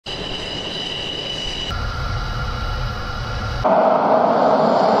The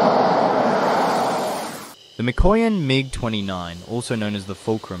Mikoyan MiG-29, also known as the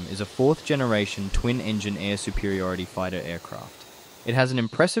Fulcrum, is a fourth-generation twin-engine air superiority fighter aircraft. It has an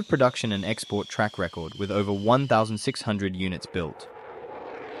impressive production and export track record with over 1,600 units built.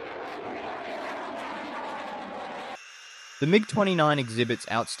 The MiG-29 exhibits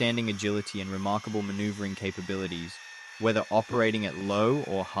outstanding agility and remarkable maneuvering capabilities, whether operating at low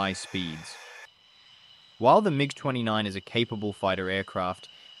or high speeds. While the MiG-29 is a capable fighter aircraft,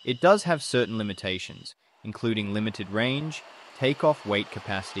 it does have certain limitations, including limited range, takeoff weight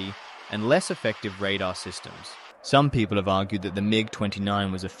capacity, and less effective radar systems. Some people have argued that the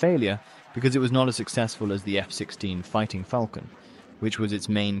MiG-29 was a failure because it was not as successful as the F-16 Fighting Falcon, which was its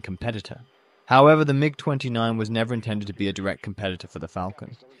main competitor. However, the MiG-29 was never intended to be a direct competitor for the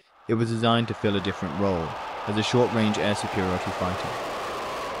Falcon. It was designed to fill a different role, as a short-range air superiority fighter.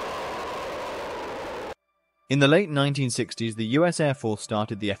 In the late 1960s, the US Air Force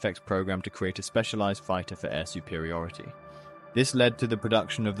started the FX program to create a specialized fighter for air superiority. This led to the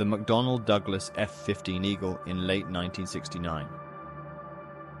production of the McDonnell Douglas F-15 Eagle in late 1969.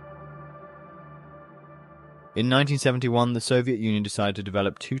 In 1971, the Soviet Union decided to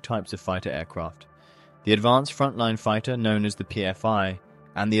develop two types of fighter aircraft: the Advanced Frontline Fighter, known as the PFI,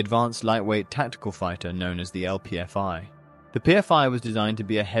 and the Advanced Lightweight Tactical Fighter, known as the LPFI. The PFI was designed to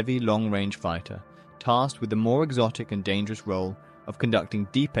be a heavy, long-range fighter, tasked with the more exotic and dangerous role of conducting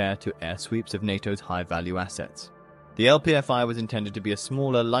deep air-to-air sweeps of NATO's high-value assets. The LPFI was intended to be a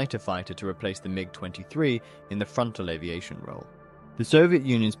smaller, lighter fighter to replace the MiG-23 in the frontal aviation role. The Soviet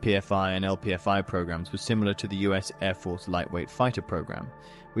Union's PFI and LPFI programs were similar to the US Air Force Lightweight Fighter program,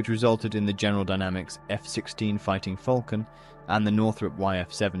 which resulted in the General Dynamics F-16 Fighting Falcon and the Northrop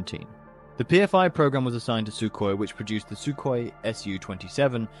YF-17. The PFI program was assigned to Sukhoi, which produced the Sukhoi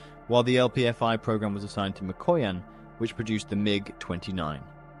Su-27, while the LPFI program was assigned to Mikoyan, which produced the MiG-29.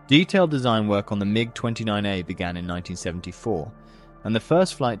 Detailed design work on the MiG-29A began in 1974, and the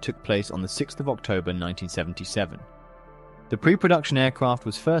first flight took place on the 6th of October 1977. The pre-production aircraft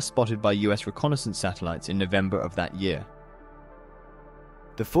was first spotted by US reconnaissance satellites in November of that year.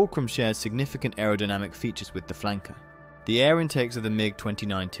 The Fulcrum shares significant aerodynamic features with the flanker. The air intakes of the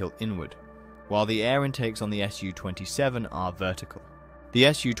MiG-29 tilt inward, while the air intakes on the Su-27 are vertical.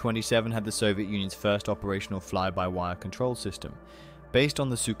 The Su-27 had the Soviet Union's first operational fly-by-wire control system, based on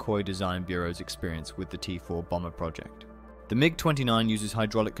the Sukhoi Design Bureau's experience with the T-4 bomber project. The MiG-29 uses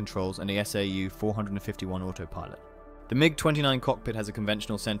hydraulic controls and a SAU-451 autopilot. The MiG-29 cockpit has a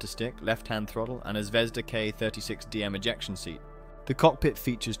conventional center stick, left-hand throttle, and a Zvezda K-36DM ejection seat. The cockpit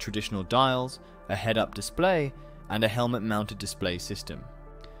features traditional dials, a head-up display, and a helmet-mounted display system,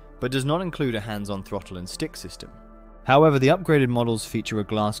 but does not include a hands-on throttle and stick system. However, the upgraded models feature a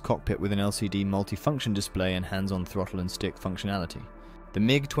glass cockpit with an LCD multifunction display and hands-on throttle and stick functionality. The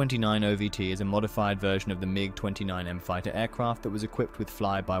MiG-29 OVT is a modified version of the MiG-29M fighter aircraft that was equipped with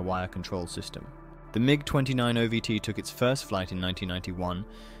fly-by-wire control system. The MiG-29 OVT took its first flight in 1991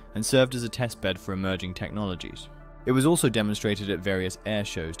 and served as a testbed for emerging technologies. It was also demonstrated at various air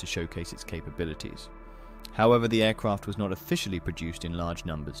shows to showcase its capabilities. However, the aircraft was not officially produced in large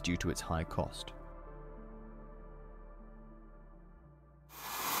numbers due to its high cost.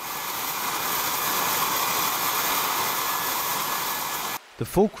 The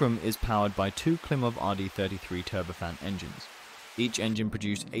Fulcrum is powered by two Klimov RD-33 turbofan engines. Each engine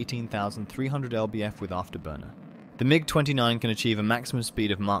produced 18,300 lbf with afterburner. The MiG-29 can achieve a maximum speed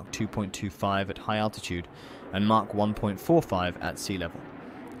of Mach 2.25 at high altitude and Mach 1.45 at sea level.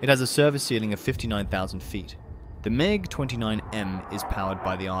 It has a service ceiling of 59,000 feet. The MiG-29M is powered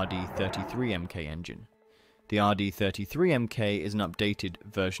by the RD-33MK engine. The RD-33MK is an updated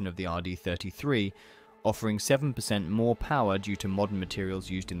version of the RD-33, offering 7% more power due to modern materials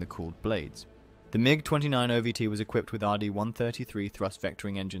used in the cooled blades. The MiG-29 OVT was equipped with RD-133 thrust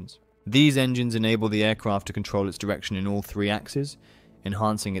vectoring engines. These engines enable the aircraft to control its direction in all three axes,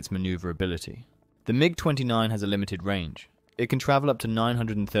 enhancing its maneuverability. The MiG-29 has a limited range. It can travel up to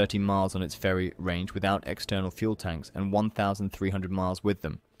 930 miles on its ferry range without external fuel tanks and 1,300 miles with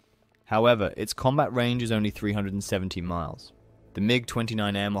them. However, its combat range is only 370 miles. The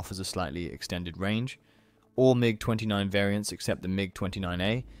MiG-29M offers a slightly extended range. All MiG-29 variants except the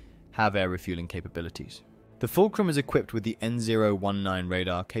MiG-29A have air refueling capabilities. The Fulcrum is equipped with the N019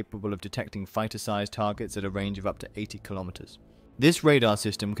 radar capable of detecting fighter-sized targets at a range of up to 80 kilometers. This radar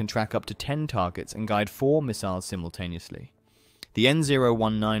system can track up to 10 targets and guide 4 missiles simultaneously. The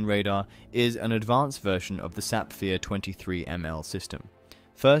N019 radar is an advanced version of the Sapphire 23ML system,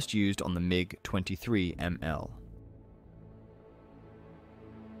 first used on the MiG-23ML.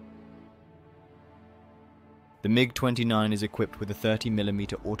 The MiG-29 is equipped with a 30mm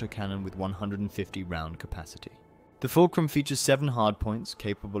autocannon with 150 round capacity. The Fulcrum features 7 hardpoints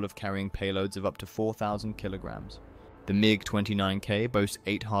capable of carrying payloads of up to 4,000 kilograms. The MiG-29K boasts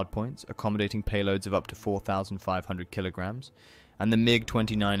 8 hardpoints, accommodating payloads of up to 4,500 kilograms, and the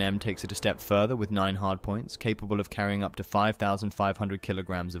MiG-29M takes it a step further with 9 hardpoints, capable of carrying up to 5,500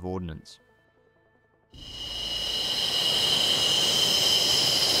 kilograms of ordnance.